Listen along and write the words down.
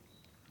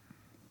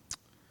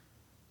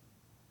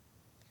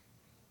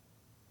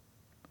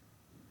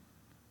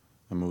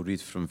and we'll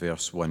read from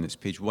verse 1. It's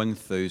page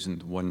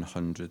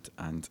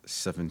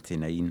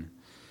 1179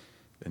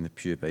 in the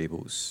Pew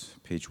Bibles,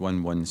 page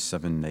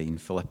 1179,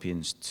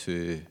 Philippians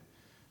 2,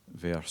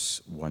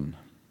 verse 1.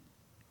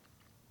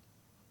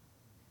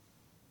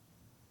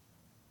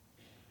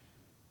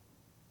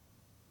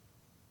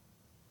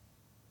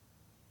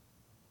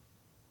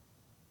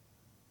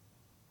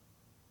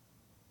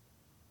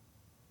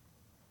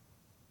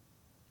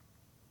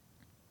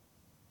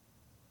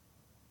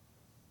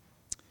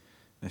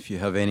 If you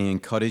have any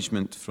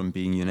encouragement from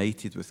being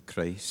united with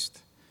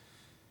Christ,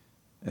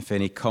 if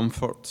any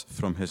comfort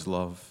from his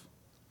love,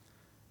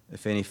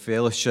 if any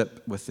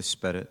fellowship with the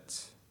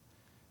Spirit,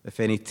 if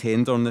any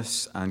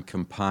tenderness and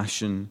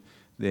compassion,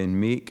 then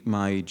make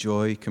my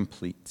joy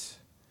complete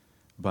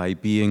by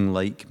being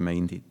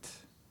like-minded,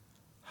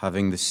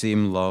 having the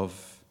same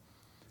love,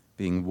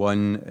 being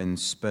one in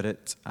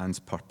spirit and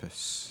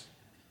purpose.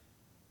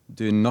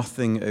 Do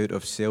nothing out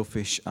of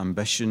selfish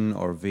ambition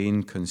or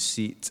vain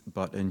conceit,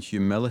 but in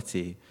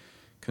humility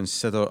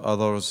consider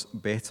others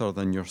better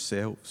than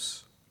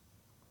yourselves.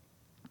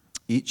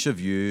 Each of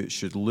you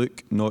should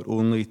look not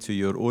only to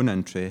your own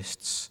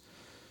interests,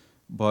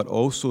 but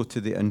also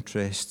to the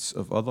interests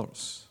of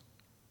others.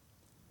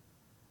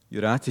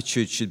 Your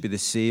attitude should be the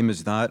same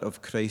as that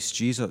of Christ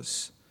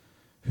Jesus,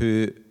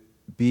 who,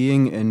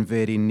 being in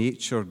very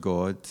nature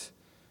God,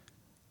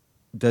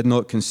 did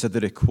not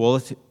consider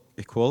equality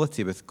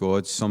with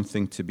God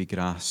something to be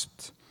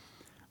grasped,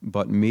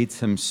 but made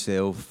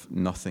himself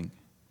nothing,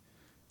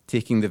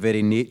 taking the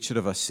very nature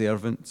of a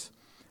servant,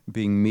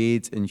 being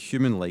made in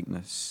human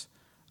likeness,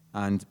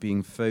 and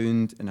being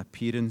found in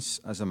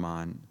appearance as a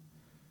man,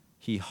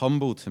 he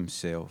humbled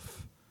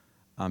himself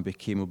and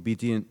became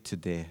obedient to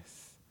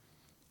death,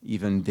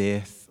 even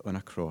death on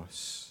a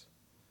cross.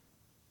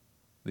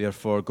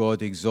 Therefore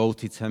God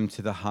exalted him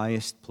to the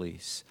highest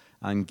place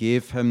and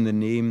gave him the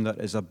name that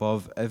is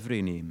above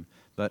every name,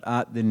 that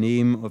at the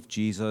name of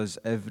Jesus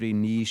every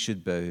knee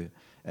should bow,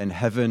 in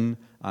heaven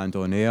and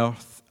on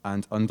earth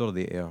and under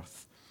the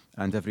earth,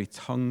 and every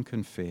tongue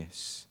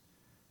confess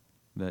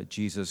that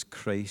Jesus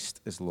Christ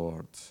is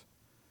Lord,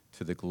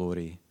 to the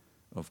glory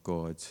of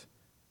God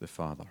the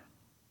Father.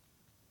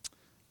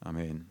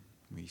 Amen.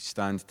 We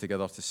stand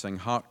together to sing,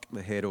 Hark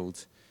the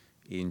Herald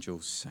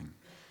Angels Sing.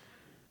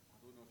 I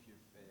don't know if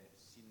you've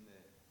seen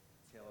the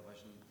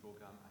television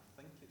programme.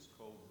 I think it's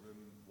called Room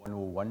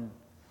 101.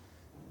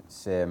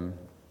 It's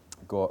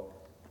got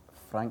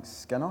Frank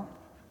Skinner,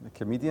 the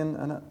comedian,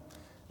 in it,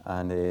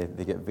 and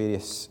they get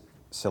various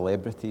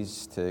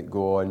celebrities to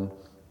go on,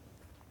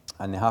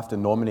 and they have to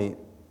nominate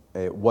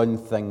one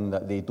thing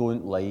that they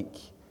don't like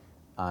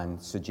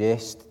and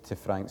suggest to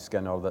Frank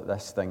Skinner that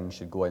this thing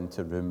should go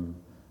into Room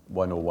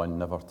 101,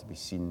 never to be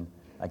seen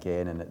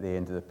again. And at the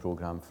end of the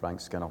programme,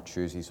 Frank Skinner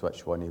chooses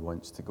which one he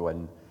wants to go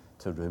into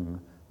Room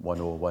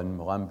 101.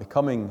 Well, I'm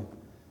becoming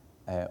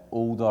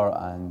older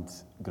and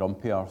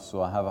grumpier,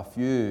 so I have a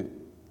few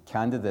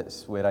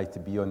candidates were I to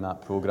be on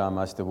that programme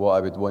as to what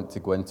I would want to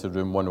go into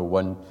Room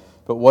 101.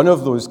 But one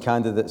of those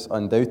candidates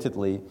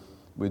undoubtedly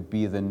would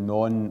be the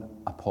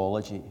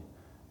non-apology.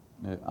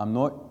 Now, I'm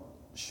not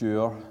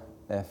sure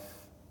if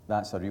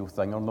that's a real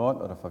thing or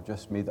not, or if I've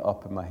just made it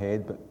up in my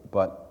head,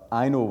 but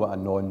I know what a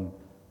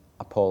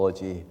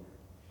non-apology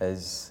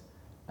is,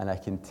 and I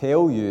can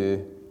tell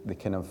you the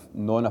kind of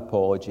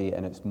non-apology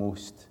in its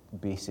most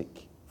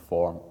basic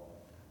form.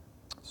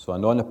 So a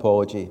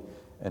non-apology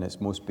in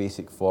its most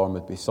basic form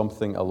would be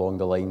something along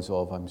the lines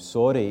of, I'm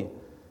sorry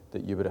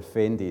that you were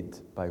offended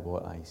by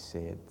what I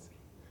said.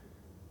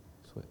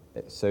 So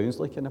it sounds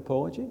like an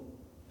apology.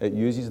 It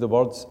uses the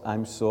words,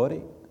 I'm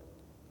sorry,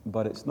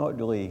 but it's not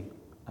really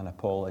an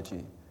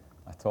apology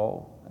at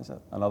all, is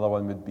it? Another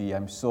one would be,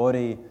 I'm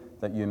sorry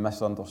that you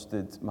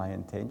misunderstood my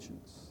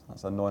intentions.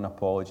 That's a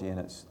non-apology in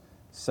its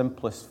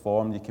simplest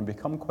form. You can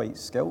become quite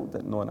skilled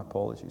at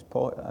non-apologies.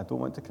 I don't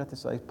want to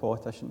criticise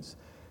politicians,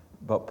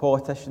 but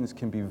politicians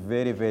can be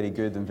very, very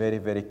good and very,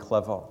 very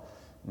clever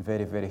and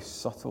very, very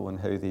subtle in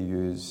how they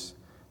use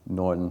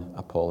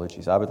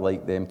non-apologies. I would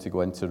like them to go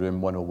into Room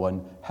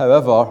 101.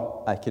 However,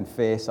 I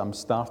confess I'm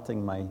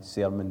starting my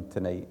sermon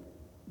tonight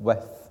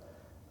with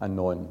a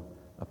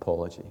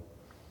non-apology.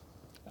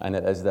 And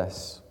it is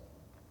this.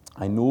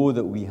 I know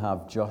that we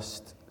have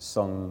just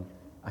sung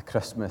a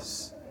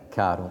Christmas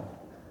carol,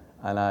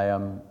 and I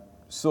am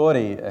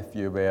sorry if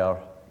you were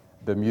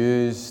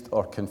bemused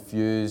or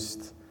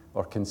confused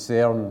or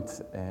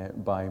concerned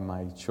by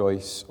my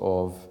choice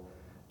of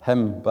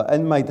hymn. But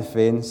in my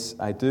defence,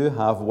 I do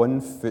have one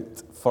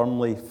foot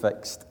firmly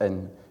fixed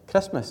in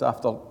Christmas.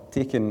 After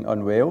taking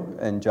unwell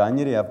in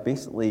January, I've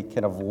basically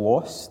kind of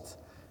lost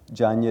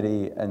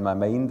January in my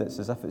mind. It's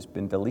as if it's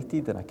been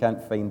deleted and I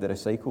can't find the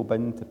recycle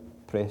bin to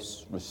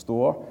press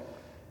restore.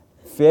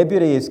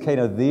 February is kind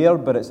of there,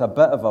 but it's a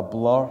bit of a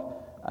blur,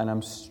 and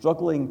I'm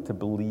struggling to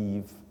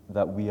believe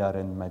that we are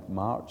in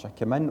mid-March. I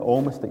come in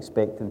almost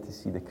expecting to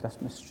see the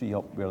Christmas tree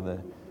up where the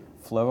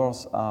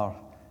flowers are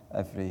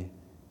every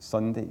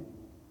Sunday.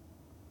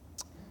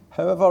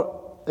 However,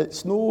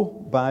 it's no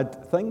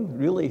bad thing,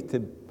 really,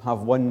 to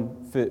have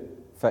one foot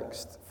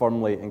fixed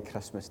firmly in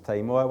Christmas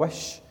time. Oh, I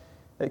wish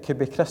it could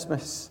be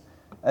Christmas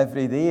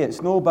every day.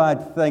 It's no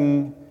bad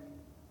thing,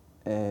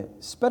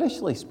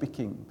 spiritually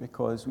speaking,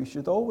 because we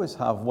should always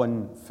have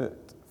one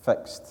foot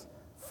fixed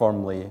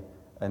firmly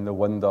in the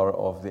wonder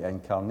of the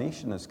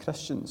incarnation as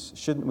Christians,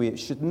 shouldn't we? It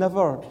should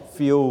never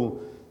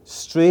feel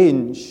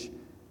strange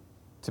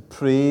to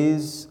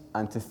praise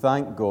and to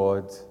thank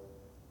God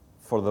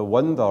for the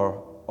wonder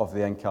of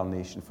the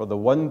incarnation, for the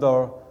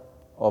wonder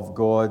of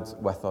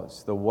God with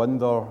us, the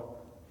wonder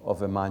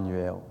of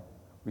Emmanuel.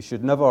 We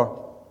should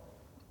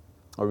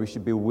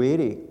be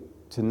wary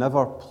to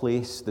never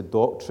place the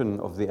doctrine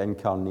of the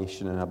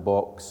incarnation in a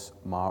box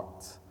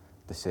marked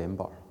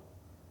December.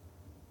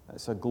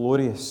 It's a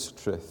glorious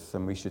truth,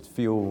 and we should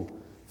feel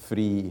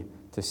free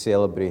to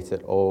celebrate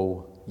it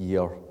all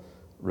year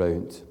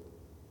round.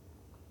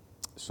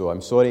 So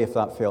I'm sorry if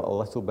that felt a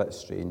little bit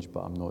strange,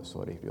 but I'm not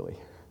sorry, really.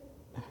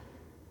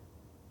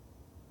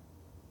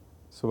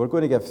 So we're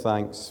going to give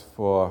thanks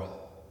for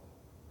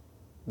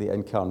the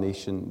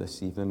incarnation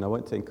this evening. I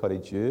want to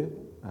encourage you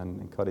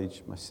and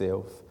encourage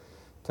myself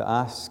to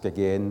ask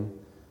again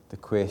the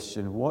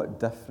question, what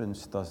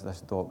difference does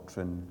this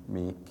doctrine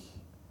make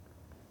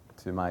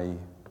to my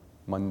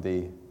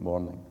Monday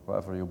morning,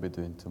 whatever you'll be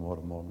doing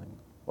tomorrow morning?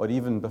 Or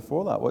even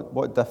before that,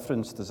 what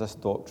difference does this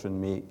doctrine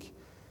make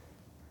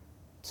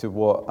to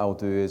what I'll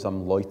do as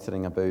I'm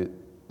loitering about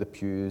the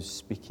pews,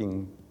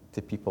 speaking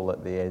to people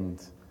at the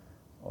end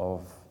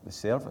of the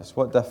service?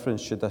 What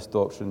difference should this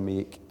doctrine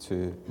make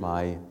to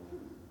my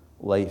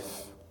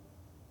life?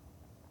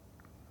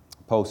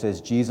 Paul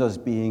says, Jesus,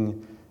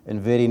 being in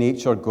very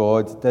nature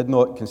God, did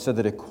not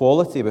consider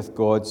equality with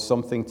God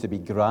something to be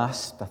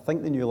grasped. I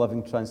think the New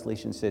Living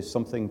Translation says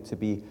something to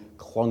be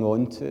clung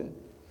on to.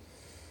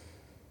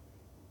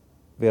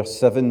 Verse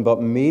 7,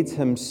 but made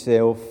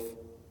himself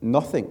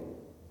nothing,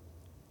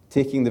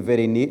 taking the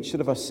very nature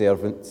of a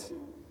servant,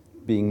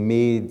 being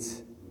made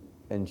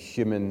in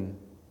human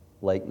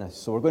likeness.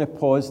 So we're going to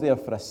pause there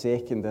for a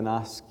second and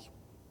ask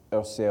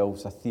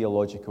ourselves a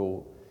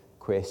theological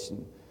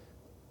question.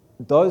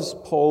 Does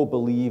Paul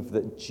believe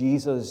that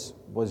Jesus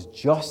was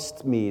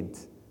just made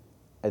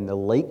in the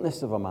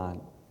likeness of a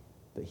man?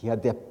 That he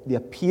had the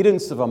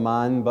appearance of a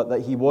man, but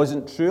that he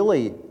wasn't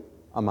truly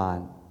a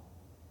man?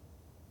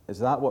 Is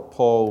that what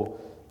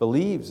Paul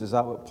believes? Is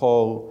that what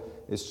Paul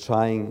is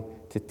trying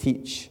to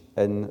teach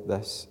in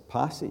this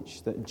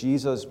passage? That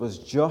Jesus was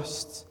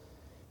just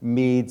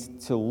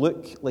made to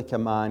look like a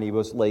man. He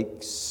was like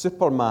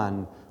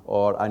Superman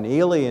or an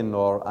alien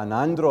or an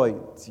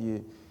android.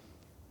 You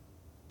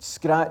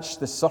scratch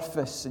the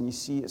surface and you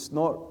see it's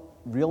not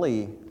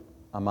really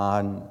a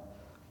man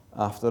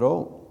after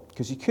all.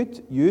 Because you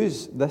could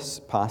use this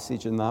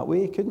passage in that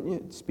way, couldn't you?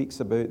 It speaks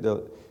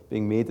about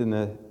being made in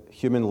the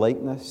human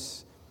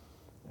likeness.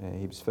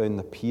 He was found in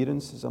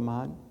appearance as a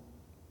man.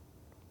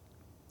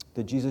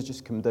 Did Jesus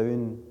just come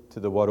down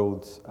to the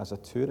world as a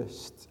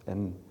tourist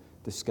in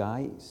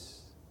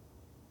disguise?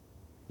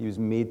 He was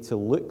made to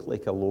look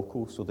like a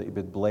local so that he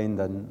would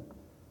blend in,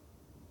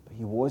 but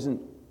he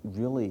wasn't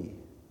really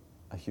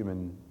a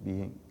human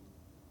being.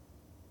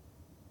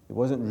 He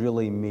wasn't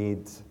really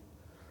made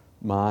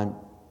man.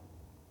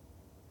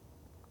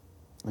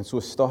 And so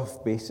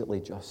stuff basically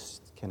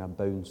just kind of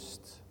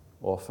bounced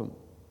off him.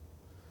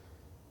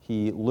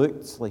 He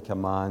looked like a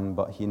man,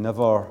 but he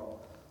never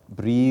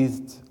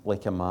breathed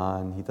like a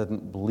man. He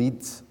didn't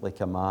bleed like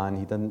a man.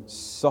 He didn't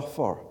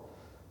suffer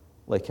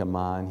like a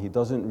man. He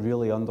doesn't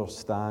really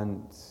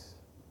understand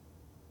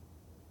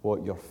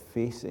what you're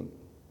facing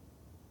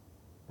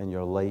in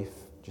your life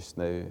just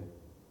now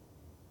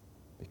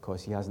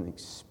because he hasn't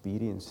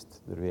experienced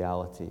the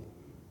reality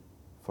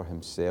for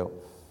himself.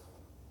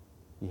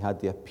 He had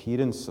the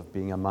appearance of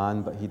being a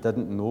man, but he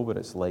didn't know what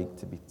it's like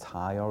to be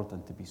tired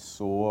and to be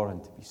sore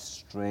and to be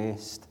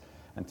stressed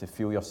and to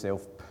feel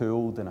yourself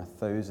pulled in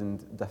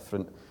 1,000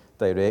 different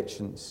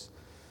directions.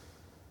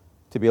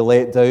 To be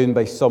let down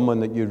by someone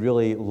that you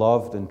really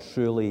loved and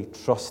truly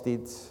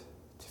trusted.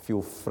 To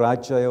feel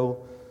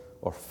fragile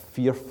or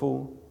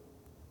fearful.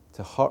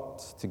 To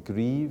hurt, to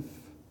grieve,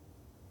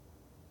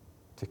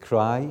 to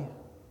cry.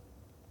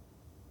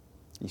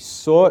 He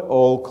saw it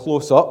all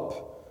close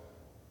up,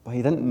 but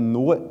he didn't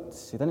know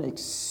it. He didn't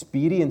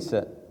experience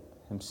it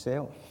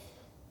himself.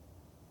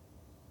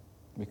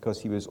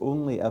 Because he was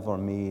only ever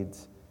made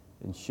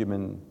in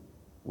human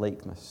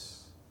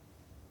likeness.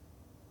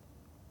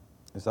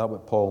 Is that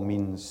what Paul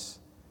means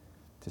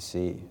to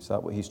say? Is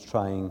that what he's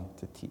trying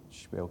to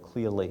teach? Well,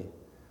 clearly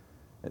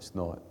it's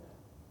not.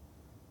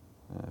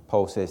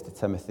 Paul says to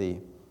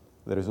Timothy,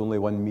 there is only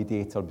one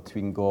mediator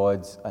between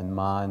God and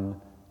man,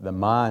 the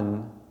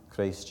man,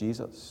 Christ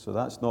Jesus. So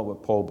that's not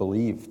what Paul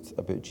believed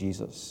about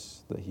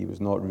Jesus, that he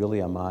was not really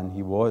a man.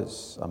 He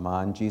was a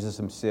man. Jesus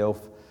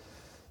himself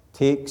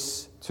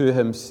takes to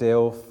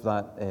himself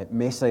that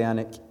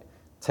messianic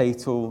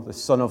title, the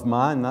Son of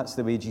Man. That's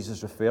the way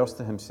Jesus refers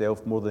to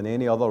himself more than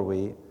any other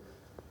way,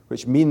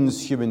 which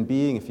means human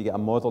being. If you get a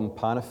modern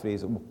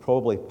paraphrase, it will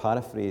probably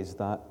paraphrase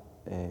that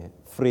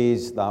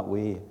phrase that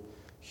way,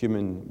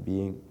 human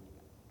being.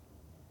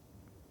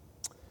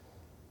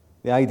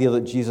 The idea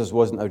that Jesus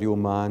wasn't a real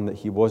man, that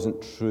he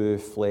wasn't true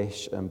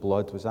flesh and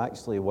blood, was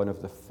actually one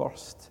of the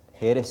first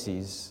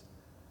heresies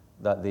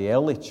that the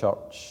early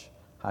church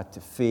had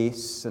to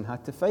face and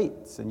had to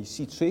fight. And you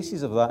see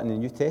traces of that in the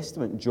New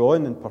Testament,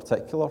 John in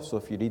particular. So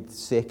if you read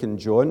 2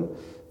 John,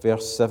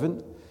 verse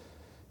 7,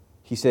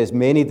 he says,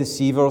 "Many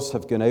deceivers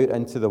have gone out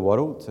into the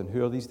world." And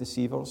who are these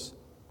deceivers?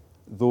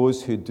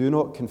 "Those who do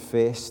not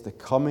confess the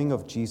coming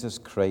of Jesus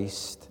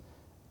Christ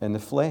in the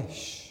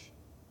flesh."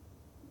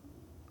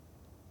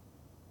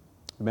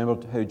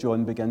 Remember how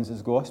John begins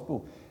his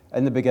gospel.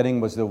 "In the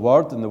beginning was the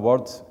Word, and the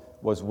Word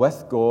was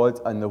with God,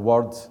 and the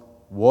Word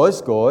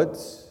was God."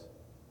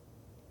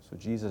 So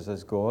Jesus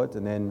is God.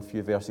 And then a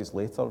few verses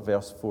later,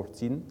 verse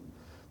 14,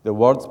 "The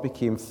Word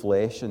became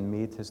flesh and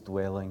made his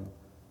dwelling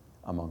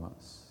among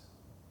us."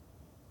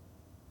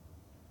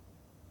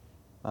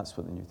 That's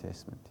what the New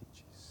Testament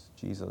teaches.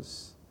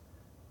 Jesus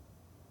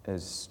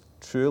is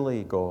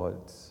truly God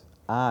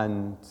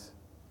and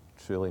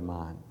truly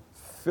man.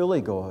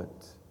 Fully God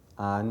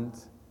and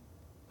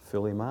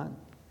fully man.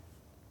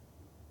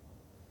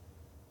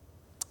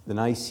 The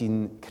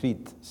Nicene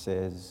Creed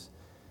says,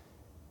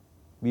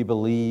 "We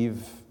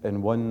believe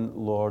in one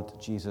Lord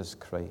Jesus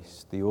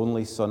Christ, the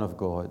only Son of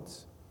God,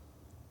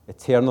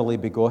 eternally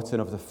begotten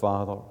of the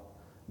Father,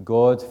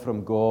 God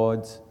from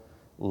God,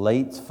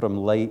 light from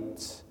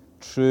light,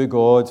 true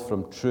God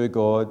from true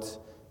God,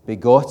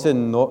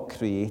 begotten, not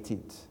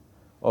created,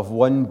 of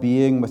one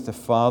being with the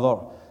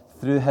Father.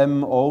 Through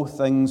him all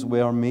things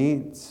were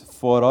made.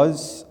 For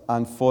us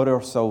and for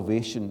our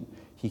salvation,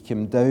 he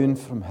came down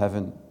from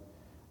heaven,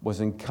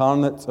 was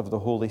incarnate of the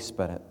Holy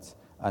Spirit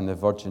and the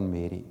Virgin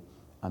Mary,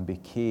 and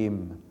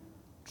became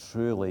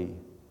truly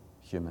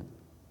human."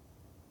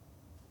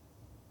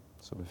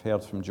 So we've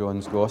heard from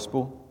John's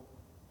Gospel.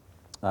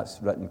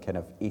 That's written kind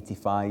of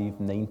 85,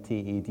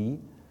 90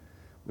 AD.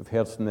 We've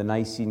heard from the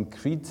Nicene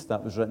Creed.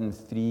 That was written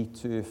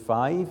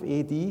 325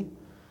 AD.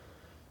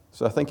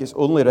 So I think it's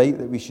only right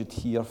that we should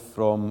hear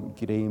from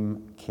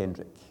Graham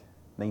Kendrick,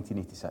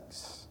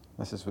 1986.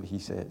 This is what he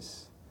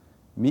says: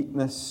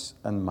 "Meekness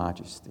and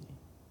majesty,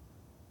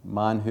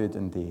 manhood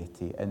and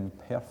deity, in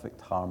perfect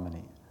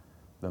harmony,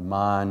 the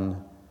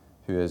man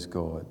who is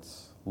God,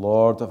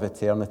 Lord of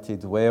eternity,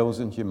 dwells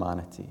in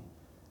humanity,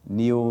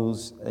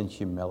 kneels in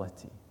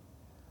humility,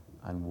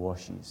 and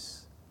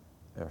washes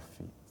our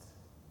feet."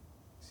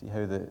 See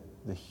how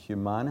the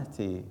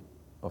humanity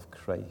of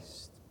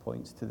Christ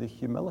points to the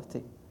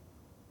humility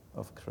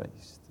of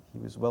Christ. He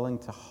was willing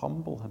to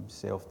humble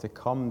himself, to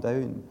come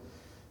down,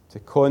 to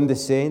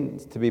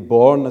condescend, to be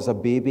born as a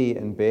baby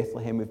in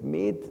Bethlehem. We've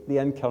made the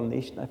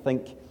incarnation, I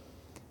think,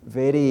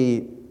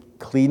 very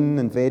clean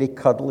and very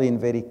cuddly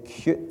and very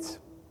cute,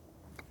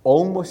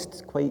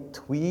 almost quite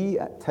twee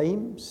at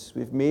times.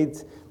 We've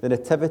made the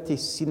nativity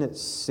scene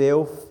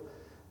itself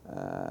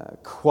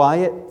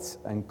quiet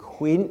and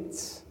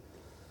quaint.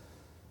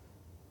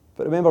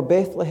 But remember,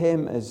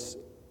 Bethlehem is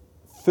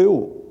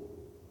full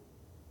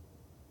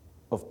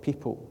of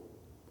people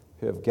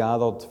who have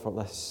gathered for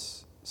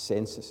this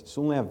census. It's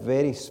only a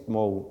very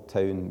small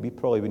town. We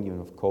probably wouldn't even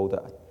have called it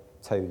a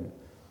town.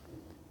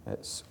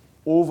 It's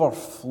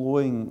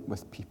overflowing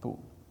with people.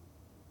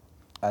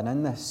 And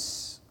in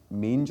this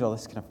manger,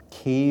 this kind of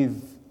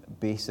cave,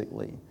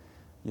 basically,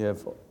 you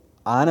have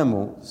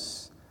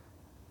animals,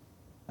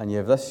 and you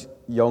have this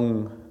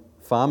young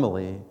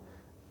family,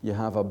 you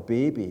have a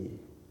baby.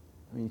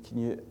 I mean, can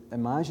you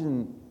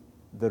imagine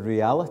the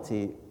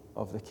reality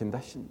of the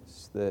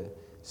conditions, the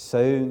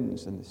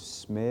sounds and the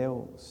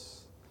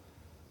smells,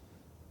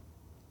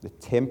 the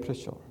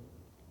temperature?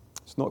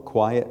 It's not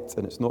quiet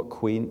and it's not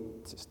quaint.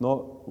 It's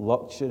not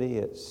luxury,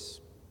 it's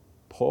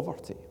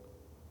poverty.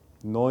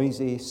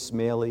 Noisy,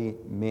 smelly,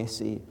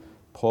 messy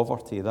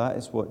poverty. That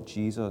is what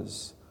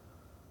Jesus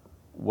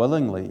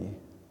willingly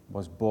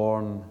was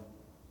born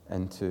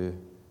into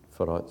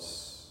for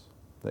us.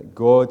 That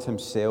God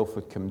himself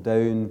would come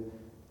down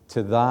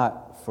to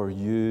that for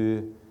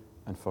you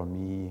and for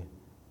me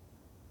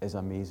is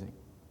amazing.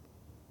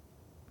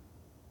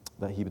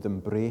 That he would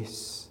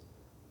embrace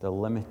the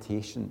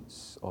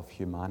limitations of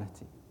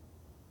humanity.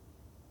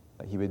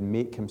 That he would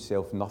make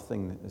himself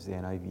nothing, as the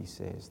NIV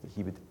says. That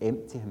he would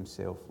empty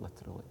himself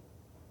literally.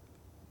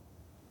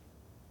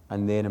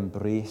 And then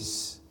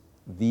embrace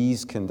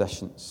these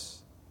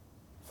conditions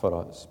for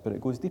us. But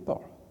it goes deeper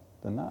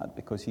than that,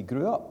 because he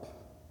grew up.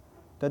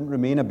 Didn't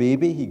remain a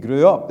baby, he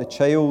grew up. The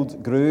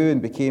child grew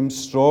and became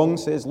strong,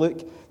 says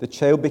Luke. The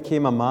child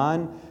became a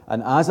man,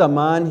 and as a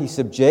man he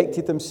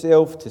subjected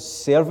himself to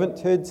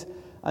servanthood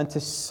and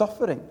to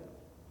suffering,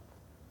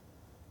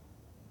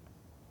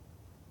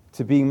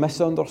 to being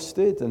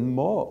misunderstood and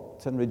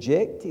mocked and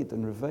rejected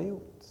and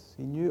reviled.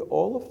 He knew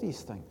all of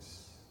these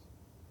things.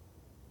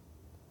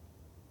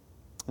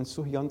 And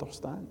so he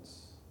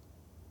understands.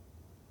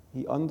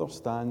 He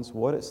understands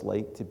what it's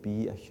like to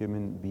be a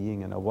human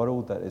being in a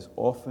world that is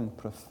often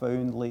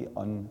profoundly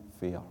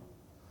unfair.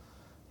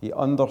 He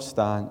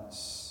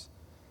understands.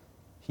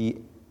 He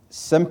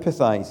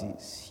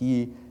sympathizes.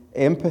 He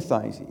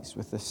empathizes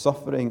with the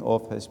suffering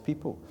of his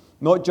people,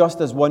 not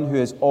just as one who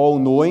is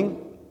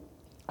all-knowing,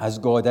 as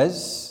God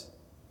is,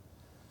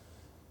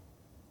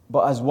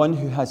 but as one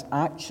who has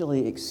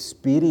actually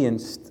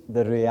experienced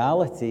the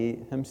reality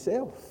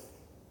himself.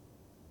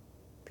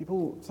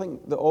 People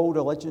think that all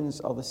religions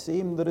are the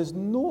same. There is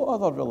no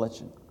other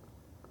religion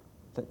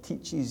that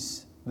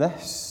teaches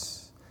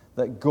this,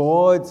 that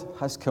God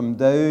has come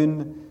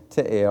down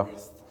to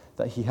earth,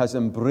 that he has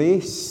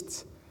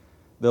embraced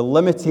the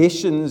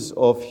limitations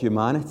of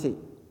humanity,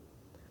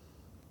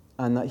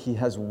 and that he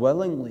has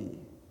willingly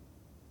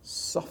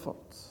suffered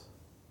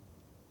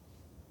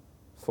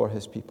for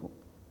his people.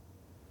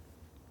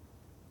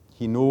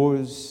 He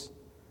knows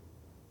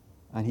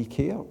and he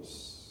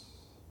cares.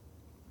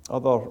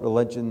 Other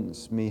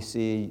religions may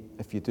say,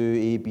 if you do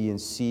A, B,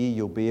 and C,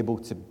 you'll be able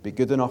to be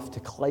good enough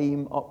to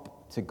climb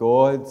up to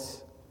God.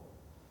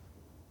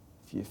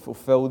 If you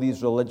fulfill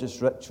these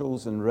religious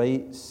rituals and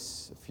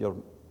rites, if you're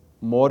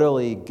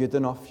morally good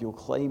enough, you'll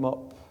climb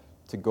up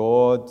to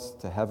God,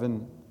 to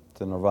heaven,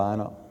 to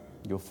nirvana.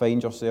 You'll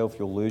find yourself,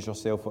 you'll lose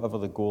yourself, whatever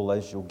the goal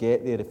is, you'll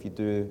get there if you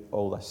do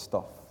all this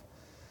stuff.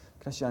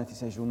 Christianity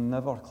says you'll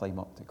never climb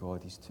up to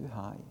God. He's too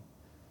high.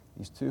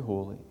 He's too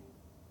holy.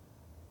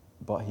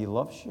 But he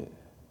loves you.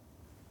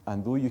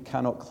 And though you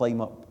cannot climb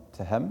up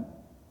to him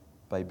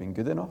by being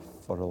good enough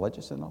or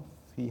religious enough,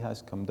 he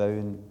has come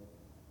down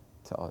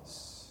to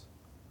us.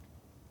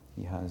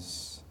 He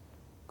has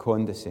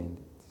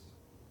condescended.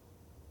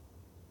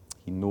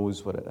 He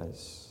knows what it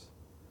is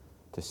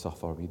to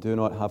suffer. We do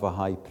not have a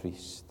high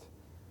priest,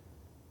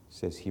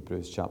 says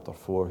Hebrews chapter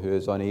 4, who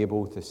is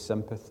unable to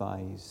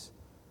sympathize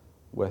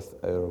with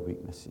our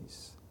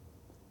weaknesses.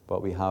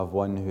 But we have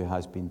one who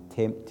has been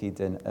tempted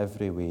in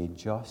every way,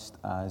 just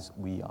as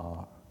we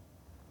are,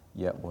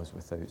 yet was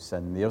without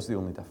sin. There's the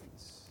only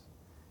difference.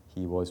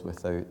 He was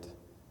without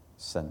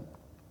sin.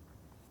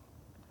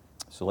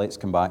 So let's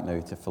come back now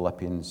to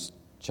Philippians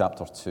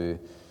chapter 2.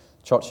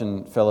 Church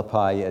in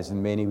Philippi is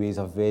in many ways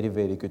a very,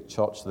 very good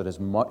church. There is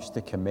much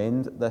to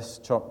commend this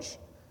church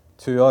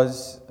to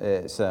us.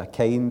 It's a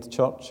kind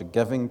church, a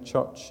giving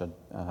church,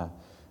 an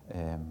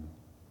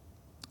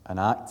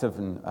active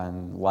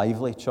and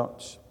lively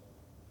church.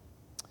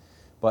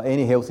 But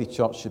any healthy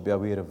church should be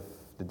aware of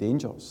the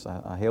dangers.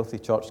 A healthy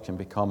church can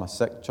become a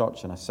sick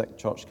church, and a sick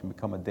church can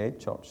become a dead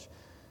church.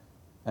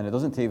 And it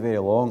doesn't take very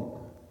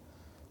long.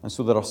 And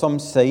so there are some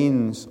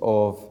signs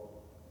of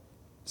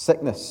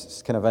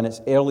sickness kind of in its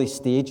early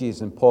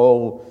stages, and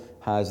Paul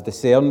has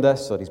discerned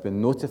this, or he's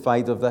been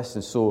notified of this,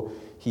 and so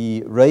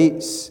he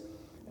writes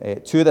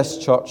to this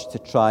church to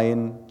try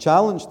and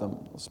challenge them.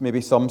 There's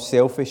maybe some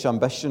selfish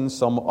ambition,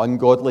 some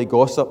ungodly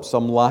gossip,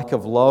 some lack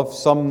of love,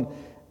 some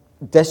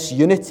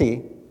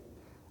disunity,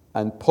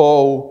 and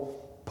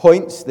Paul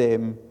points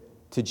them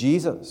to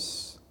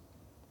Jesus.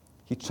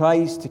 He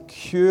tries to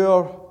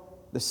cure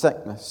the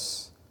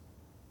sickness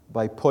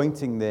by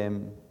pointing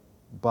them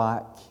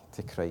back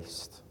to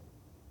Christ.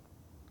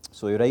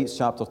 So he writes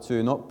chapter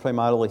 2 not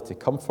primarily to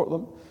comfort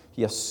them.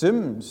 He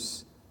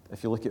assumes,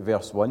 if you look at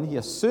verse 1, he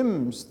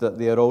assumes that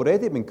they are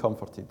already been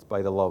comforted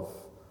by the love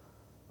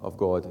of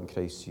God in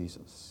Christ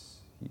Jesus.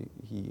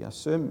 He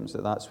assumes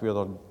that that's where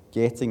they're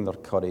getting their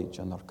courage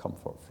and their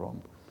comfort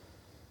from.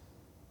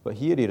 But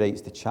here he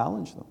writes to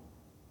challenge them.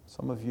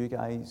 Some of you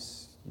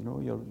guys,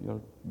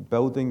 you're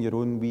building your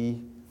own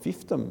wee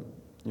fiefdom.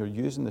 You're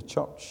using the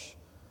church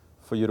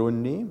for your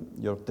own name.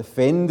 You're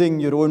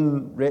defending your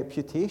own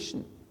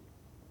reputation.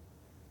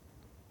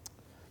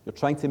 You're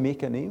trying to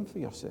make a name for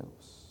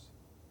yourselves.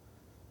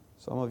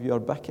 Some of you are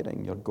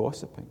bickering, you're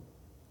gossiping.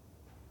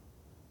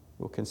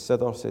 Well,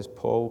 consider, says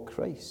Paul,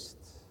 Christ.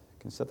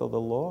 Consider the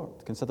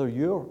Lord. Consider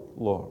your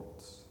Lord.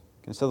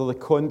 Consider the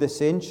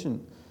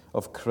condescension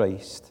of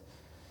Christ.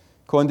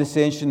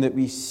 Condescension that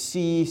we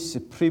see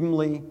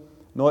supremely,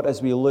 not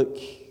as we look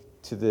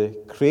to the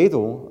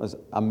cradle, as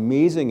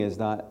amazing as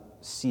that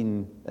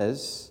scene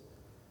is,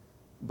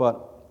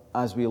 but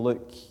as we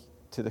look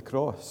to the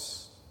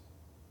cross.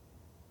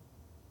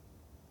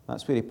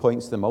 That's where he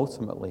points them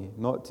ultimately,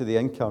 not to the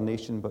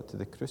incarnation, but to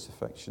the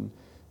crucifixion.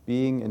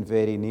 Being in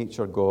very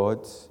nature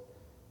God,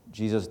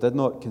 Jesus did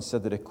not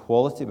consider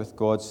equality with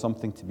God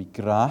something to be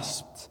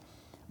grasped,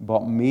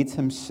 but made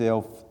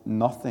himself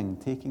nothing,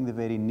 taking the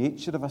very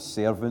nature of a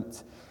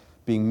servant,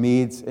 being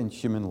made in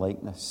human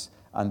likeness,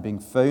 and being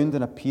found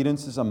in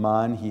appearance as a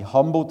man, he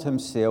humbled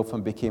himself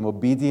and became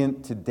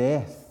obedient to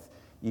death,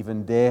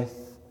 even death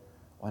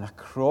on a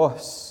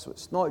cross. So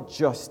it's not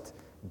just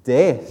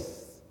death,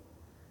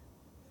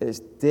 it's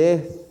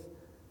death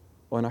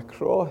on a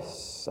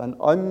cross, an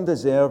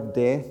undeserved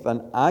death,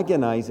 an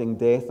agonizing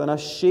death, and a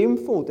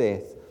shameful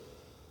death.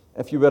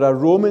 If you were a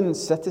Roman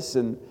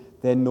citizen,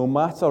 then no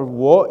matter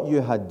what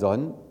you had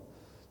done,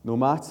 no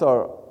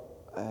matter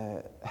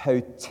how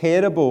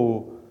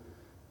terrible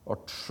or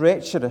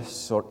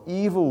treacherous or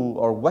evil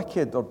or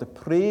wicked or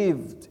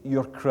depraved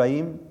your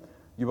crime,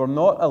 you were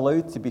not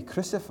allowed to be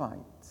crucified.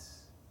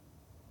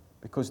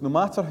 Because no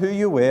matter who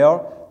you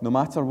were, no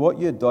matter what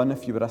you had done,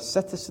 if you were a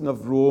citizen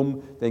of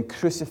Rome, then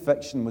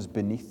crucifixion was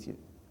beneath you.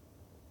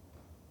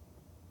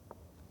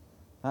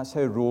 That's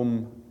how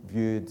Rome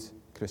viewed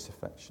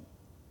crucifixion.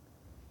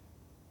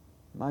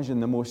 Imagine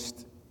the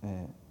most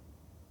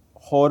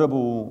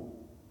horrible,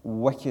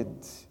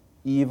 wicked,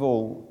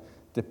 evil,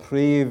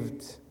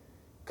 depraved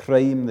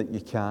crime that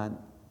you can.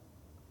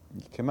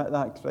 You commit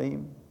that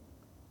crime,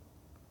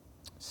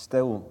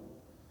 still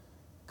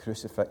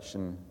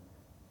crucifixion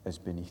is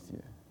beneath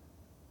you.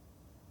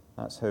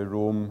 That's how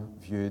Rome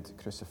viewed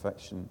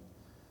crucifixion.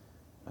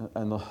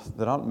 And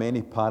there aren't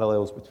many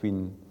parallels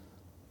between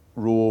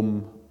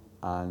Rome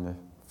and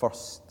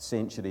first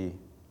century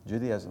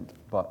Judaism,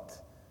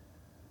 but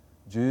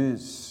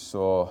Jews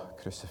saw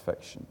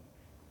crucifixion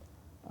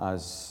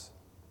as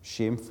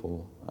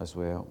shameful as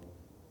well.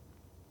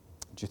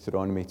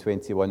 Deuteronomy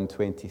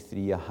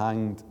 21:23, a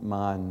hanged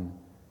man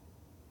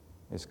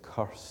is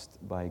cursed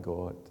by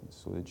God. And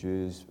so the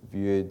Jews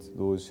viewed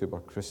those who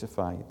were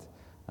crucified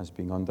as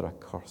being under a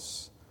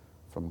curse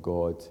from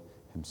God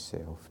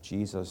himself.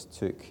 Jesus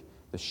took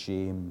the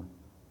shame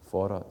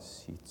for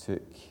us. He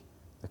took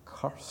the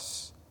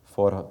curse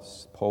for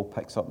us. Paul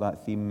picks up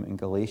that theme in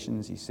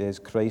Galatians. He says,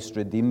 Christ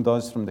redeemed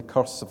us from the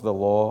curse of the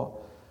law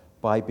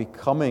by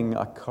becoming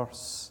a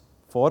curse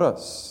for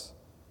us.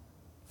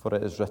 For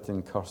it is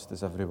written, cursed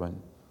is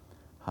everyone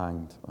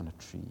hanged on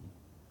a tree.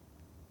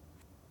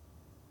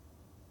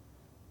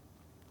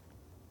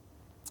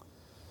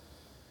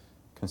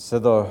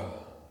 Consider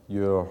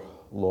your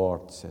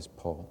Lord, says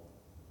Paul.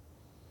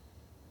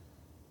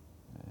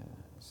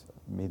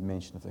 Made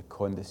mention of the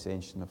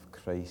condescension of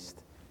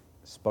Christ.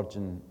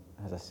 Spurgeon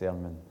has a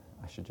sermon.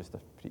 I should just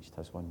have preached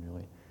his one,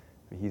 really.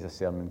 But he's a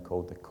sermon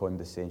called The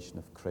Condescension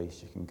of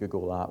Christ. You can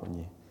Google that when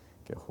you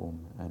get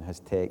home. And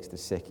his text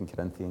is 2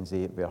 Corinthians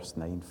 8, verse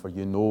 9. For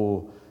you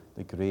know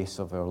the grace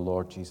of our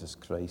Lord Jesus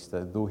Christ,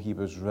 that though he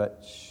was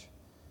rich,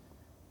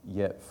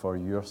 yet for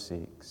your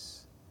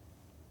sakes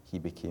he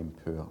became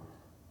poor.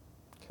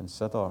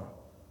 Consider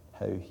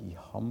how he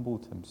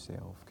humbled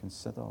himself.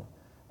 Consider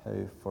how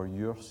for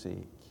your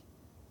sake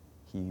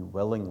he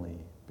willingly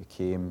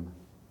became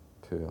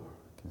poor.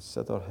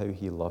 Consider how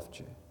he loved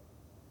you.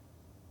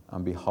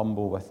 And be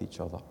humble with each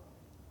other.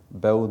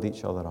 Build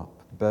each other up.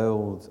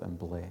 Build and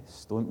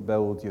bless. Don't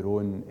build your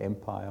own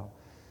empire.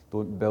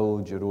 Don't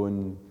build your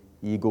own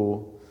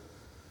ego.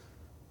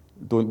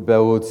 Don't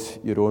build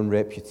your own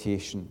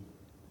reputation.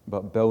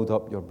 But build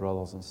up your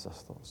brothers and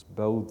sisters.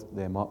 Build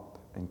them up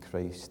in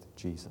Christ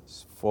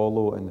Jesus.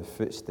 Follow in the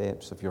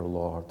footsteps of your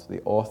Lord,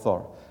 the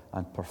author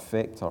and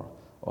perfecter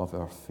of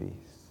our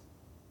faith.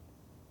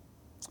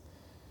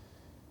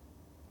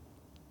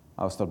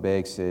 Alistair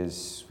Begg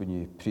says, when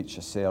you preach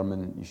a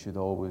sermon, you should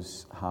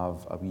always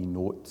have a wee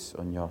note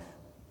on your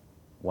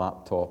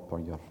laptop or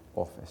your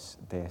office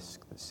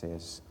desk that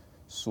says,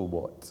 so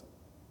what?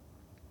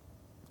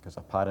 Because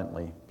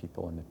apparently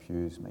people in the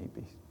pews might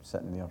be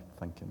sitting there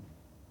thinking,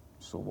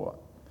 so what?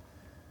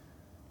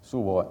 So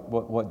what?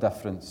 What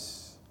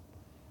difference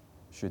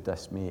should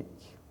this make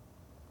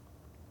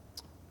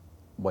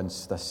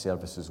once this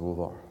service is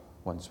over,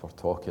 once we're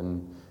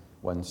talking,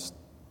 once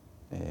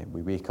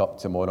we wake up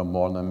tomorrow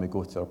morning, we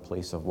go to our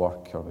place of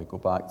work, or we go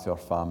back to our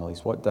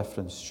families? What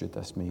difference should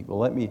this make? Well,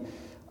 let me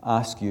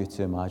ask you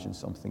to imagine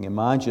something.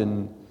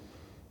 Imagine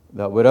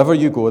that wherever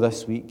you go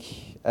this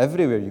week,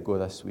 everywhere you go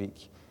this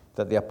week,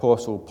 that the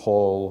Apostle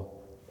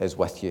Paul is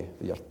with you.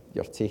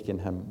 You're taking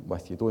him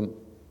with you.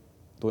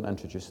 Don't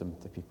introduce him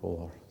to people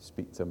or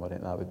speak to him or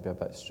anything. That would be a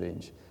bit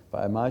strange.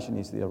 But imagine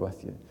he's there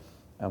with you.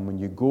 And when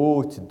you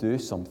go to do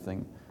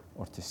something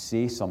or to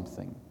say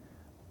something,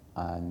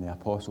 and the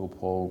Apostle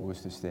Paul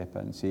goes to step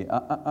in and say,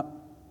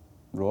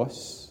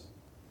 Ross,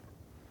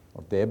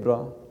 or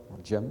Deborah, or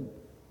Jim,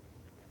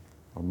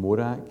 or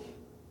Morag,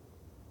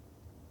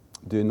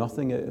 do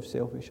nothing out of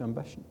selfish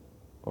ambition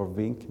or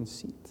vain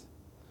conceit,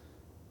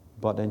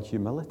 but in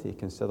humility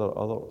consider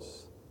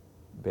others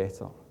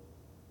better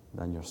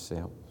than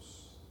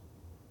yourselves.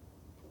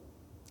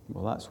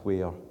 Well, that's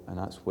where and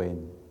that's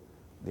when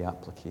the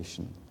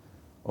application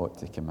ought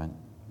to come in.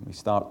 We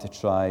start to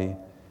try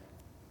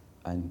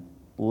and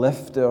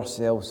lift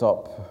ourselves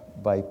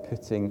up by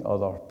putting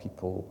other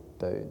people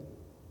down.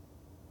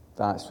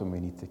 That's when we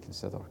need to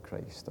consider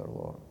Christ our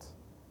Lord.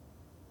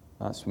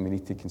 That's when we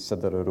need to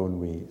consider our own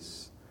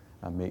ways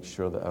and make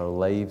sure that our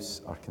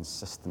lives are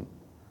consistent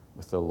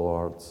with the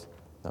Lord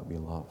that we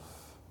love.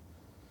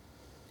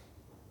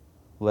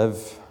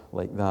 Live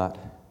like that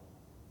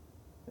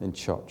in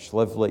church.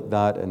 Live like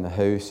that in the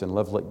house, and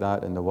live like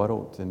that in the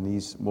world. In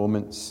these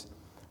moments,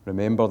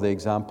 remember the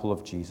example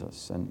of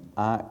Jesus and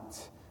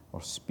act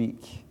or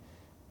speak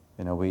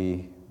in a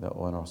way that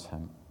honours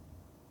him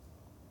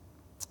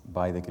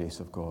by the grace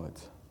of God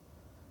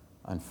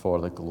and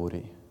for the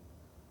glory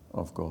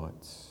of God.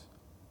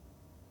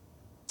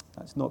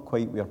 That's not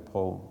quite where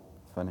Paul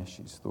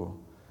finishes, though.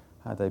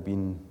 Had I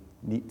been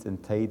neat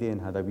and tidy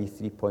and had a wee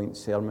 3-point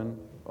sermon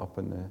up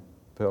in the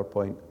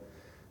PowerPoint,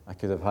 I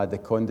could have had the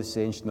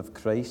condescension of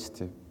Christ,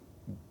 to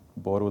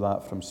borrow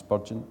that from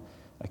Spurgeon.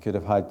 I could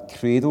have had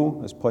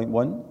credo as point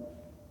 1,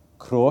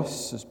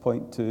 cross as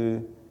point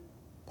 2,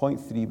 point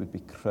 3 would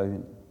be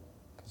crown,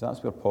 because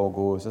that's where Paul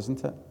goes,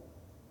 isn't it?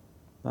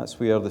 That's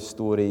where the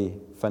story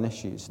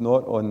finishes,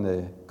 not on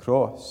the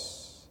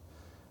cross,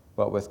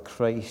 but with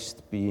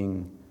Christ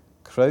being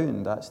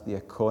crowned. That's the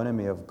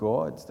economy of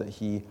God, that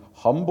he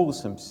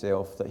humbles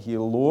himself, that he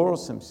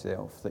lowers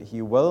himself, that he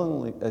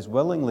is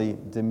willingly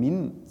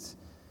demeaned,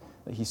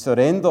 that he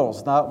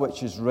surrenders that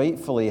which is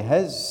rightfully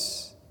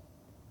his.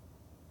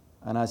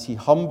 And as he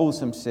humbles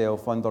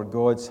himself under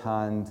God's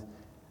hand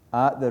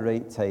at the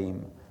right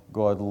time,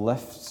 God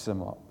lifts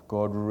him up,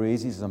 God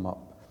raises him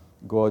up,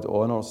 God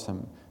honors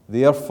him.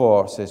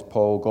 Therefore, says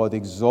Paul, God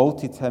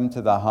exalted him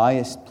to the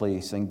highest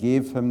place and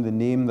gave him the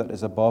name that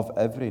is above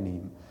every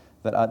name,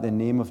 that at the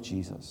name of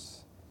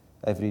Jesus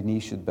every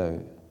knee should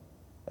bow,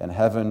 in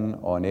heaven,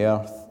 on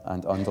earth,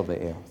 and under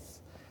the earth,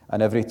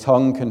 and every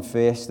tongue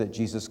confess that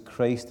Jesus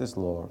Christ is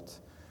Lord,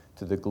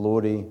 to the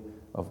glory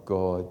of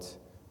God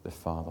the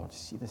Father.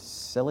 See the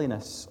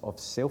silliness of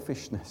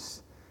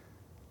selfishness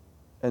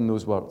in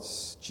those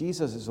words.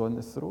 Jesus is on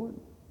the throne.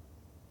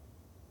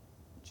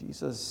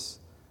 Jesus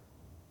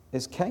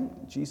is King.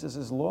 Jesus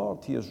is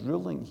Lord. He is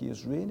ruling. He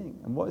is reigning.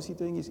 And what is he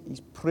doing? He's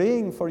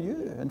praying for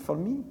you and for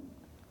me.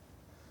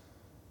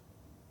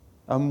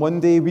 And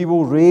one day we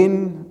will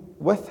reign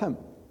with him.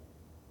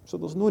 So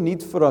there's no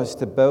need for us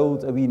to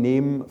build a wee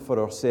name for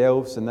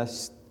ourselves in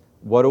this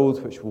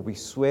world which will be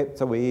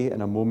swept away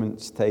in a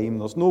moment's time.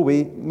 There's no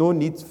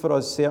need for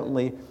us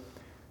certainly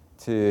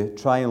to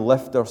try and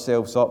lift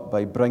ourselves up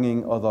by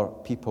bringing other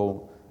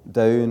people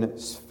down.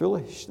 It's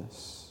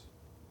foolishness.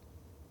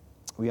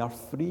 We are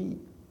free.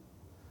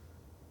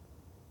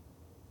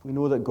 If we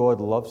know that God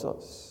loves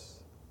us,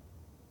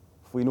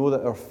 if we know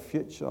that our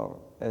future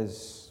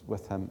is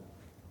with him,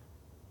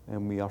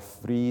 and we are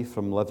free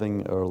from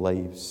living our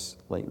lives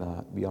like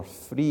that. We are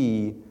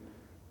free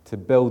to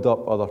build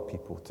up other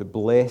people, to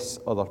bless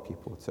other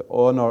people, to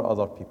honor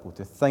other people,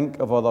 to think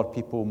of other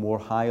people more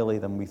highly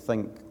than we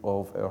think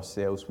of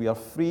ourselves. We are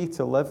free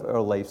to live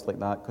our lives like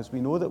that because we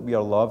know that we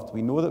are loved,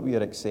 we know that we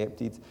are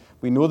accepted,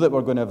 we know that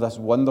we're going to have this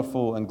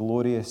wonderful and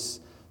glorious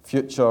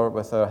future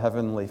with our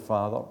Heavenly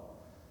Father.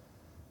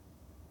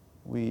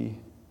 We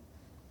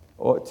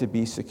ought to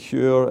be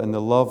secure in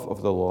the love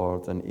of the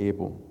Lord and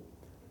able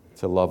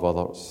to love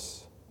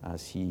others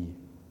as he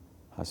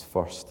has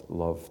first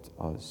loved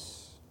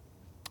us.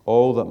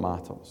 All that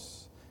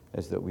matters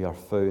is that we are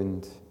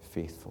found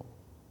faithful.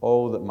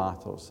 All that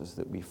matters is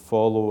that we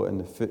follow in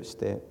the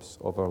footsteps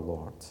of our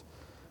Lord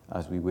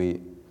as we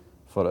wait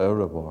for our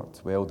reward.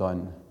 Well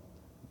done,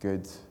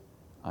 good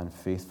and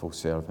faithful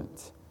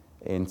servant.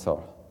 Enter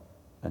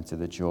into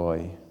the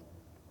joy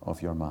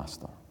of your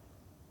master.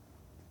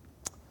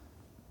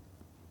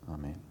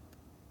 Amen.